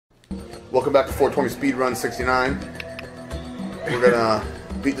Welcome back to 420 Speedrun 69. We're gonna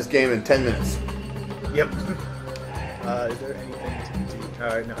beat this game in 10 minutes. Yep. Is there anything to do?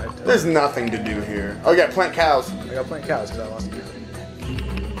 Alright, no. There's nothing to do here. Oh, you gotta plant cows. I gotta plant cows because I lost a year.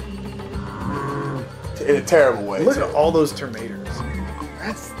 In a terrible way. Look at all those tomatoes.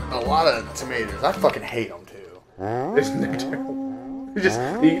 That's a lot of tomatoes. I fucking hate them too. They're terrible. You just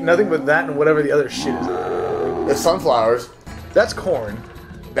eat nothing but that and whatever the other shit is. There's sunflowers. That's corn.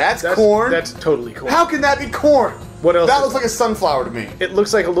 That's corn? That's totally corn. How can that be corn? What else? That looks like a sunflower to me. It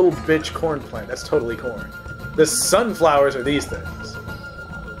looks like a little bitch corn plant. That's totally corn. The sunflowers are these things.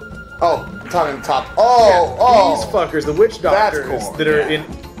 Oh, top. Oh, yeah, oh. These fuckers, the witch doctors that are in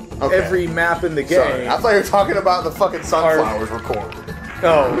every map in the game. Sorry. I thought you were talking about the fucking sunflowers were corn.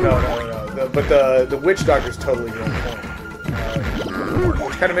 Oh, no. But the witch doctor's totally growing corn.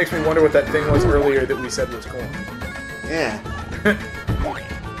 Which kind of makes me wonder what that thing was earlier that we said was corn. Yeah.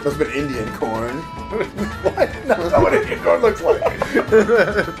 Must have been Indian corn. What? That's not what Indian corn looks like.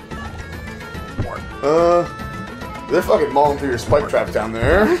 They're fucking mauling through your spike trap down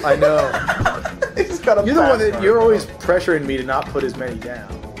there. I know. You're the one that you're always pressuring me to not put as many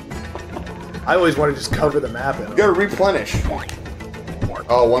down. I always want to just cover the map. You gotta replenish.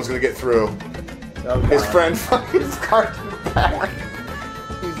 Oh, one's gonna get through. Oh, his friend fucking carted him back.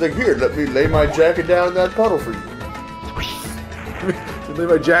 He's like, here, let me lay my jacket down in that puddle for you. Lay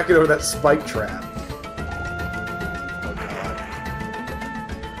my jacket over that spike trap. Oh, God.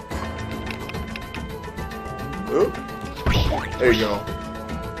 Oop. There you go.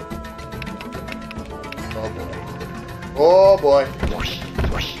 Oh, boy.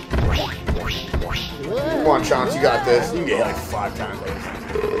 Come on, Chance, you got this. You can get hit like 5 times.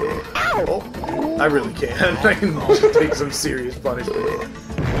 Oh, I really can. I can take some serious punishment.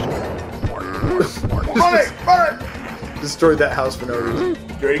 Run it! Destroyed that house for no reason.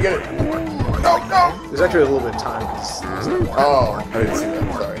 You ready to get it? No! There's actually a little bit of time. Oh, I didn't see that.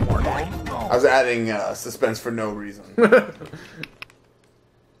 Sorry. I was adding suspense for no reason.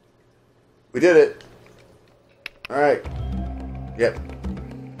 We did it. Alright. Yep.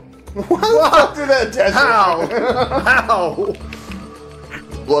 What? Through that desert. How? How?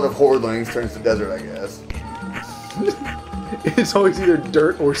 Blood of hordlings turns to desert, I guess. It's always either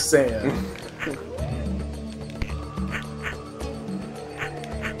dirt or sand.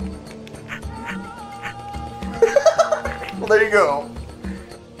 Well, there you go.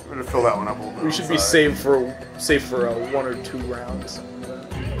 I'm gonna fill that one up a little bit. We should be safe for 1 or 2 rounds.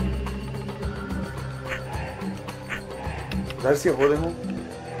 Did I see a hordling hole?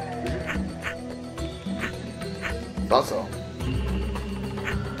 Thought so.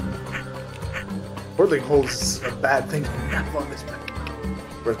 Hordling holes a bad thing to have on this map.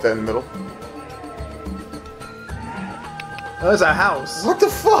 Right there in the middle. Oh, that's a house. What the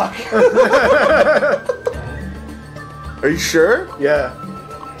fuck? Are you sure? Yeah.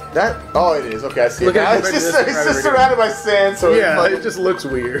 That? Oh, it is. Okay, I see Look it at now. it, It's just surrounded by sand, so yeah, it just looks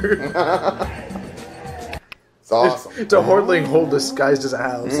weird. It's awesome. It's a hordling hole disguised as a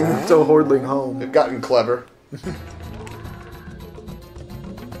house. It's a hordling home. They've gotten clever.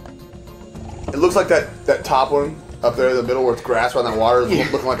 It looks like that top one up there in the middle where it's grass around that water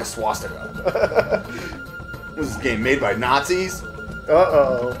is looking like a swastika. What is this game made by Nazis?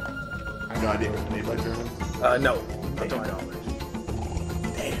 Uh-oh. I have no idea if it was made by Germans. No. Not to my knowledge.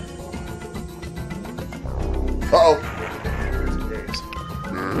 Damn. Uh-oh.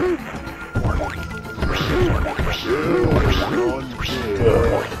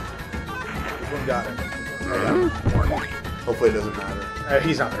 Which one got it? Hopefully it doesn't matter.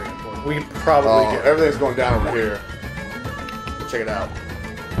 He's not very important. We can probably get it. Everything's going down over here. Check it out.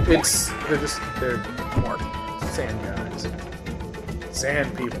 They're sand guys.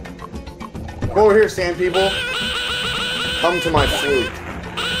 Sand people. Come over here, sand people. Come to my flute.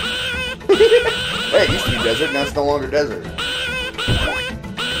 Hey, it used to be desert, now it's no longer desert.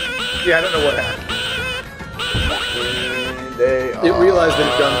 Yeah, I don't know what happened. It realized that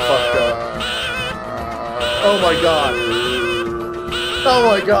it done fucked up. Oh my god. Oh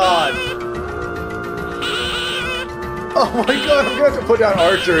my god. Oh my god, I'm gonna have to put down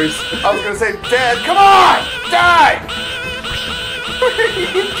archers. I was gonna say, Dad, come on! Die! Are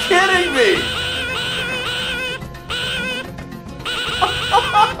you kidding me?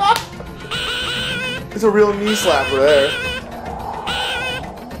 It's a real knee slapper there.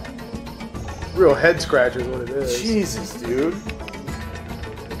 Real head scratcher is what it is. Jesus, dude.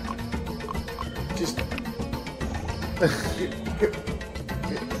 Just...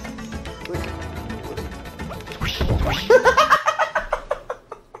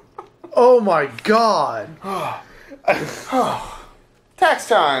 Oh my god. Tax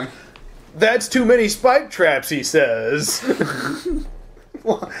time. That's too many spike traps, he says.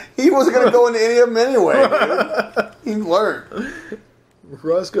 Well, he wasn't going to go into any of them anyway, dude. He learned.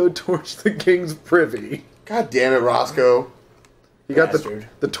 Roscoe torched the king's privy. God damn it, Roscoe. You got Bastard.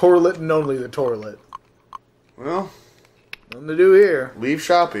 the toilet and only the toilet. Well, nothing to do here. leave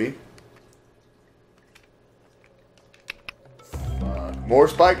Shoppy. Fuck. More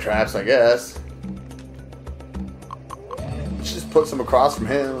spike traps, I guess. Let's just put some across from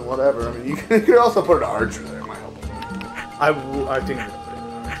him and whatever. I mean, you could also put an archer there. It might help. I think I'm gonna put it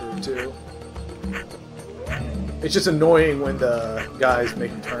on archer too. It's just annoying when the guys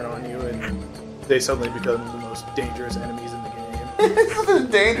make a turn on you and they suddenly become the most dangerous enemies in the game. This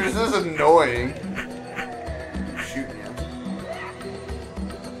isn't dangerous. This is annoying. Shooting him.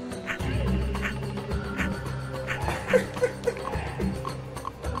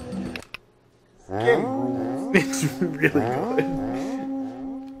 It's really good.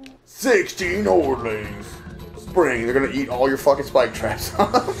 16 hordlings. Spring. They're gonna eat all your fucking spike traps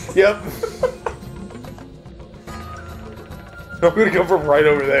off. Yep. I'm gonna come from right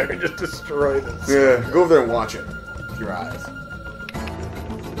over there and just destroy this. Yeah, go over there and watch it with your eyes.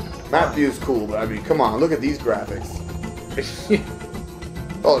 Map view is cool, but I mean, come on, look at these graphics.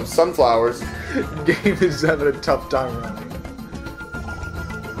 Oh, there's sunflowers. Game is having a tough time running.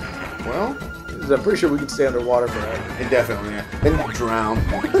 Well, I'm pretty sure we can stay underwater forever. indefinitely, yeah. And drown.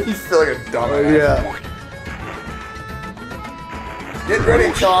 You feel like a dumbass. Yeah. Get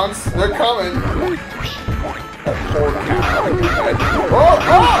ready, Chance. They're coming. Oh,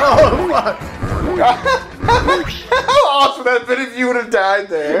 fuck! How awesome that been if you would have died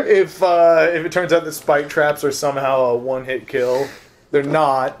there. If it turns out that spike traps are somehow a one-hit kill, they're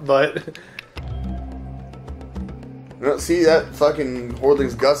not, but... You don't see that fucking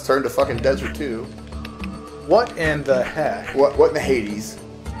Hordling's Gus turned to fucking desert too. What in the heck? What in the Hades?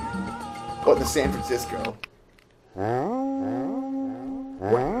 What in the San Francisco?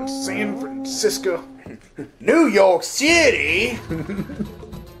 What in San Francisco? New York City!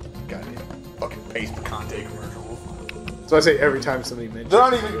 Goddamn fucking Pace Picante commercials. So I say every time somebody mentions... They're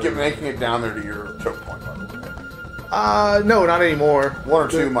not even making it down there to your choke point, by the way. No, not anymore. One or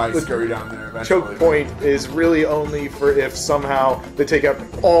two might scurry down there eventually. Choke point is really only for if somehow they take out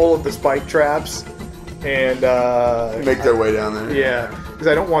all of the spike traps and Make their way down there. yeah, because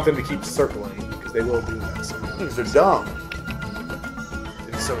I don't want them to keep circling because they will do that somehow. Because they're dumb.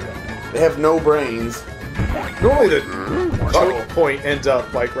 It's so dumb. They have no brains. Normally the choke point ends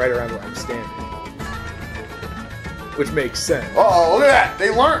up like right around where I'm standing, which makes sense. Uh-oh, look at that! They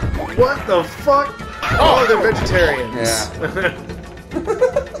learned! What the fuck? Oh, they're vegetarians. Yeah.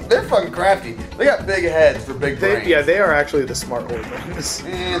 They're fucking crafty. They got big heads for big brains. Yeah, they are actually the smart hordlings.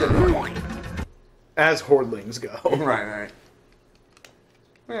 And As hordlings go. right.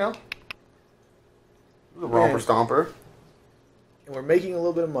 Well, the romper stomper. And we're making a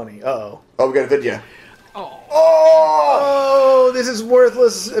little bit of money. Uh-oh. Oh, we got a video. Oh, this is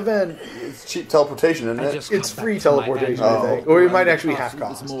worthless event. It's cheap teleportation, isn't it? It's free teleportation, I think. Or it might actually half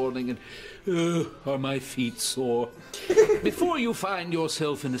cost. This morning and are my feet sore? Before you find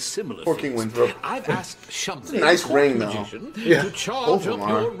yourself in a similar Poor King fix, Winthrop. I've asked Shumley, Nice the ring, though. magician, Yeah. to charge Both of up them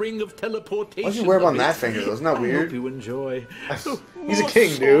are. your ring of teleportation. Why'd you wear them on a that bit. finger, though? Isn't that I weird? hope you enjoy. He's a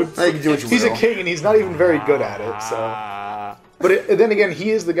king, dude. Now you can do what you He's a will. king, and he's not even very good at it, so... But then again, he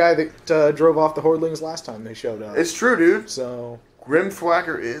is the guy that drove off the hordlings last time they showed up. It's true, dude. So, Grim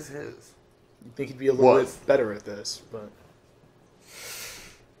Thwacker is his. you'd think he'd be a little Was. bit better at this, but...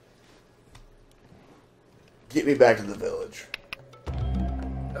 Get me back to the village.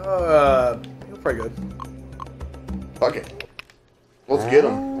 You're probably good. Fuck it. Let's get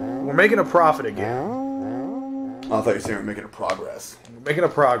him. We're making a profit again. Oh, I thought you were saying we're making a progress. We're making a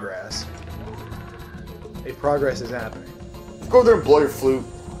progress. A progress is happening. Let's go over there and blow your flute.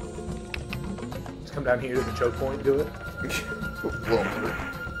 Let's come down here to the choke point and do it. Blow it.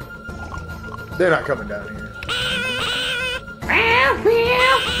 They're not coming down here.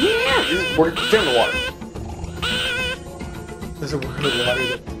 We're down the water. There's a word of water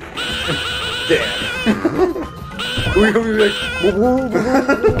that... Damn. We're gonna be like...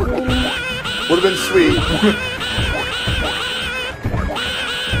 Would have been sweet.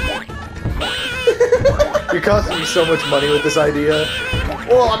 You're costing me so much money with this idea.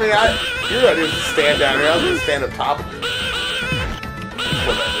 Well, I mean, your idea was to stand down here. I was going to stand up top of it.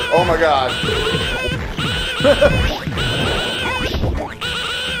 Whatever. Oh my god.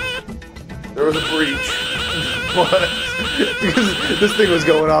 There was a breach. What? Because this thing was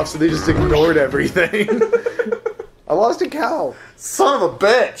going off, so they just ignored everything. I lost a cow. Son of a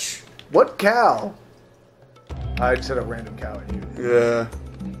bitch. What cow? I just had a random cow in you. Yeah.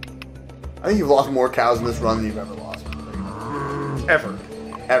 I think you've lost more cows in this run than you've ever lost. Ever.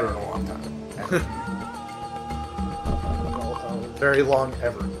 Ever in a long time. Very long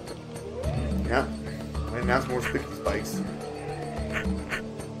ever. Yeah. And now it's more sticky spikes.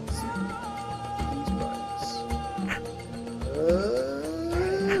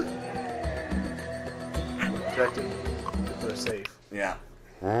 Objective. We're safe. Yeah.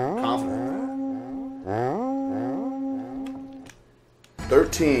 Confident.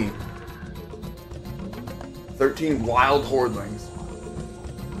 13. 13 wild hordlings.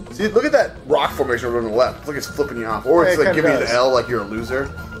 See, look at that rock formation over on the left. It's like it's flipping you off. Or it's Yeah, it like kinda giving you the does. L like you're a loser.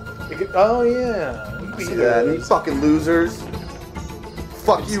 Oh, yeah. See that? You fucking losers.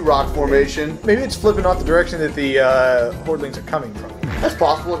 Fuck you, rock formation. Maybe it's flipping off the direction that the hordlings are coming from. That's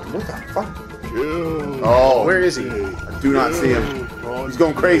possible. What the fuck? Oh. Where is he? I do not see him. He's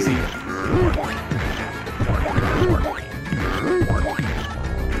going crazy.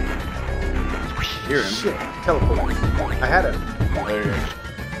 Hear him. Shit. Teleport. I had him. There he is.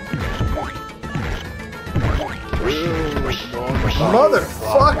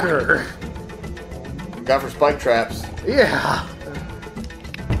 Motherfucker! Got for spike traps. Yeah.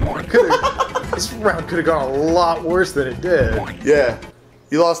 This round could have gone a lot worse than it did. Yeah.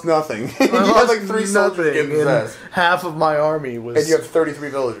 You lost nothing. You had like 3 soldiers getting and possessed. half of my army was. And you have 33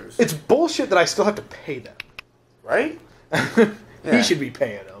 villagers. It's bullshit that I still have to pay them. Right? He should be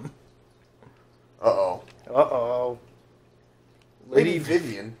paying them. Uh-oh. Uh-oh. Lady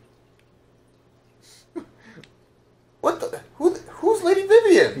Vivian? What the? Who's Lady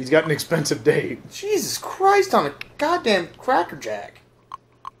Vivian? He's got an expensive date. Jesus Christ on a goddamn Cracker Jack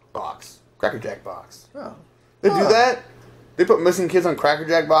box. Cracker Jack box. Oh. They do that? They put missing kids on Cracker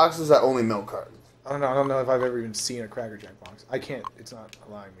Jack boxes that only milk cartons. I don't know if I've ever even seen a Cracker Jack box. I can't. It's not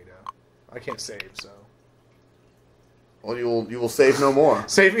allowing me to. I can't save, so. Well, you will save no more.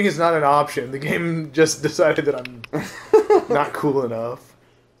 Saving is not an option. The game just decided that I'm not cool enough.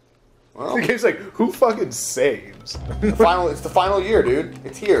 Well, The game's like, who fucking saves? it's the final year, dude.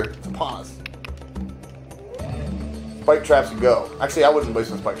 It's here. It's a pause. Spike traps and go. Actually, I wouldn't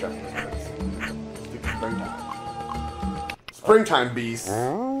waste on spike traps. Stupid springtime. Springtime beasts.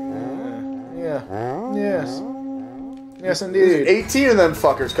 Yeah. Yes. Yes, There's indeed. 18 of them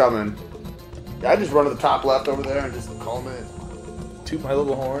fuckers coming. Yeah, I just run to the top left over there and just call them in. Toot my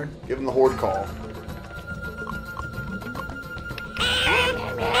little horn. Give them the horde call.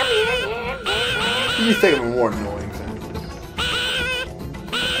 You think of them more annoying things.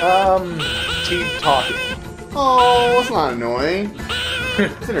 Keep talking. Oh, it's not annoying.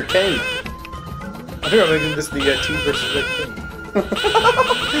 It's entertainment. I think I'm making this the team versus red team.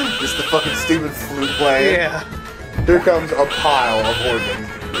 Just the fucking stupid flute playing. Yeah. Here comes a pile of hordlings.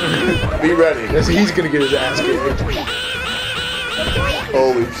 Be ready. Yes, he's gonna get his ass kicked.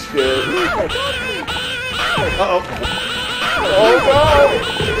 Holy shit. Uh-oh. Oh no!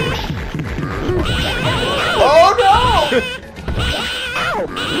 Oh no!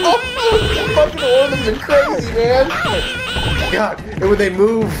 Oh, fucking hordlings are crazy, man. God, and when they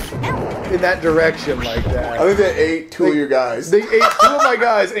move in that direction like that. I think they ate 2 of your guys. They ate 2 of my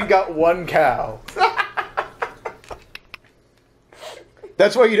guys and got 1 cow.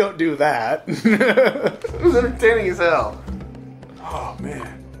 That's why you don't do that. It was entertaining as hell. Oh,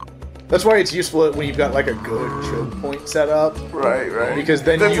 man. That's why it's useful when you've got like a good choke point set up. Right. Because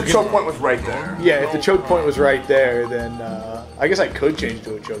then the you can... choke point was right there. Yeah, if the choke point was right there, then I guess I could change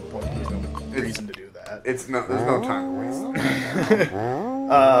to a choke point. There's no reason to do that. There's no time to waste.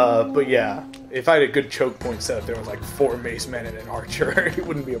 But yeah, if I had a good choke point set up there with like 4 mace men and an archer, it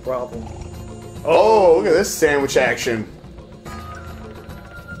wouldn't be a problem. Oh, look at this sandwich action.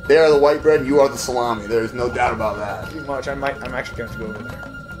 They are the white bread, you are the salami. There's no doubt about that. Pretty much. I'm actually going to have to go over there.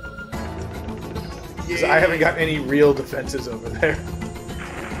 Because I haven't got any real defenses over there.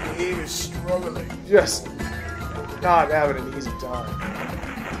 The game is struggling. Just not having an easy time.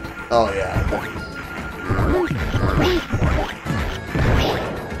 Oh, yeah.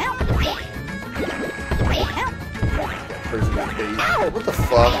 What the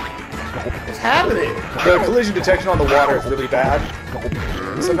fuck? What's happening? The collision detection on the water is really bad.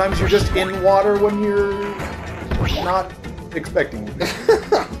 Sometimes you're just in water when you're not expecting to be.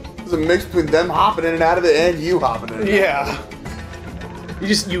 There's a mix between them hopping in and out of it and you hopping in and out. Yeah.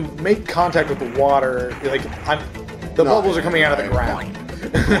 You make contact with the water, like the bubbles are coming out of the ground.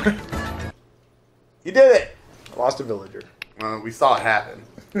 You did it! Lost a villager. We saw it happen.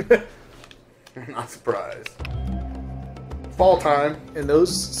 Not surprised. Fall time. And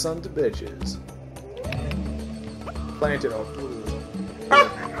those sons of bitches planted a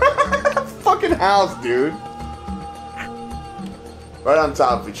Fucking house, dude. Right on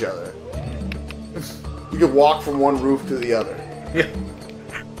top of each other. You could walk from one roof to the other. Yeah.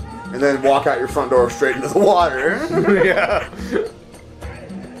 And then walk out your front door straight into the water. Yeah.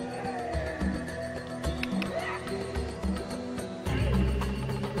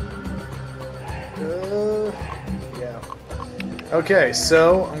 Yeah. Okay,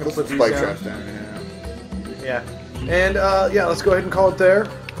 so I'm gonna put these Spike down. traps down. Yeah. Yeah. And yeah, let's go ahead and call it there.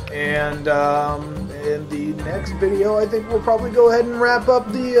 And in the next video, I think we'll probably go ahead and wrap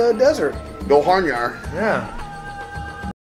up the desert. Go Harnyar. Yeah.